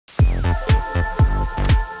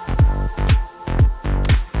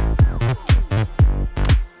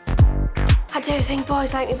do think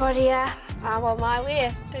boys like me body, yeah. I'm on my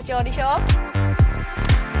way to Geordie Shore.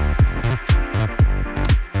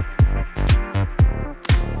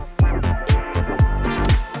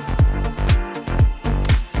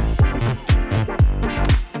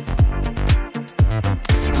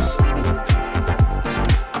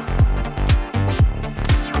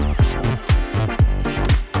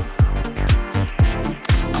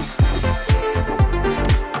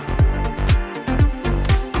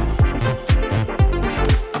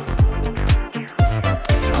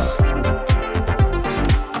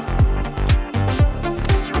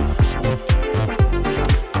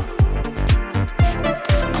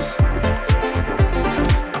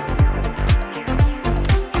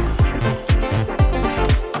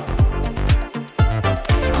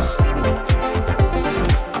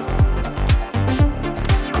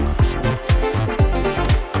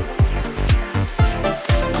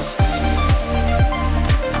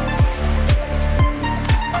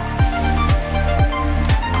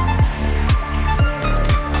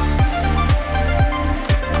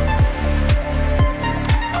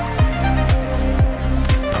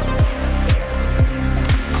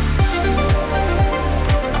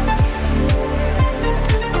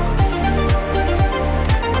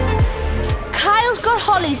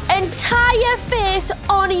 His entire face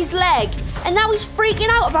on his leg, and now he's freaking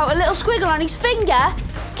out about a little squiggle on his finger.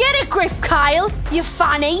 Get a grip, Kyle, you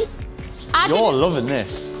fanny. You're loving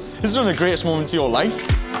this. This is one of the greatest moments of your life.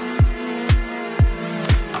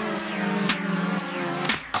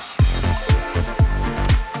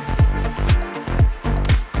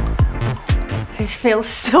 This feels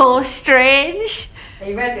so strange. Are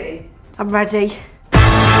you ready? I'm ready.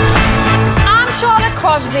 I'm Charlotte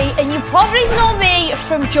Crosby, and you probably know me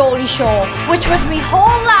from Geordie Shore, which was my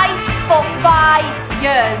whole life for 5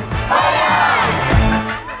 years.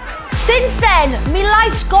 Since then, my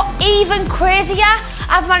life's got even crazier.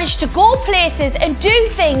 I've managed to go places and do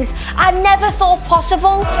things I never thought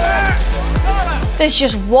possible. There's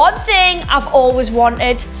just one thing I've always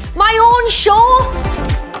wanted: my own show.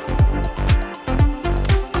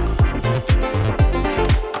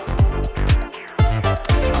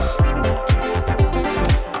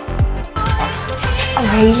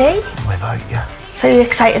 Really? Without you. So you're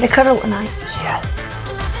excited to cuddle tonight? Yes.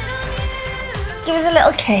 Give us a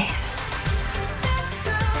little kiss.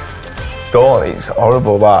 Don't, it's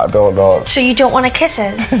horrible that, I don't know. So you don't want to kiss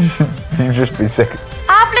us? You've just been sick.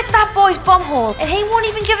 I've licked that boy's bumhole and he won't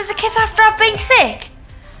even give us a kiss after I've been sick.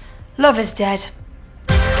 Love is dead.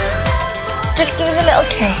 Just give us a little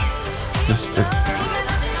kiss. Just...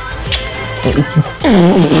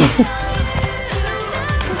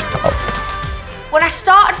 When I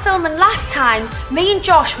started filming last time, me and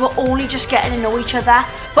Josh were only just getting to know each other.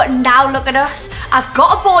 But now look at us. I've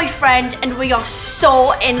got a boyfriend and we are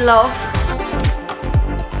so in love.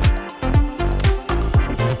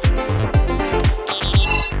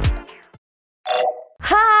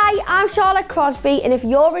 Hi, I'm Charlotte Crosby, and if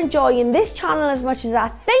you're enjoying this channel as much as I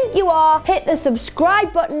think you are, hit the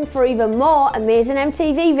subscribe button for even more amazing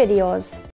MTV videos.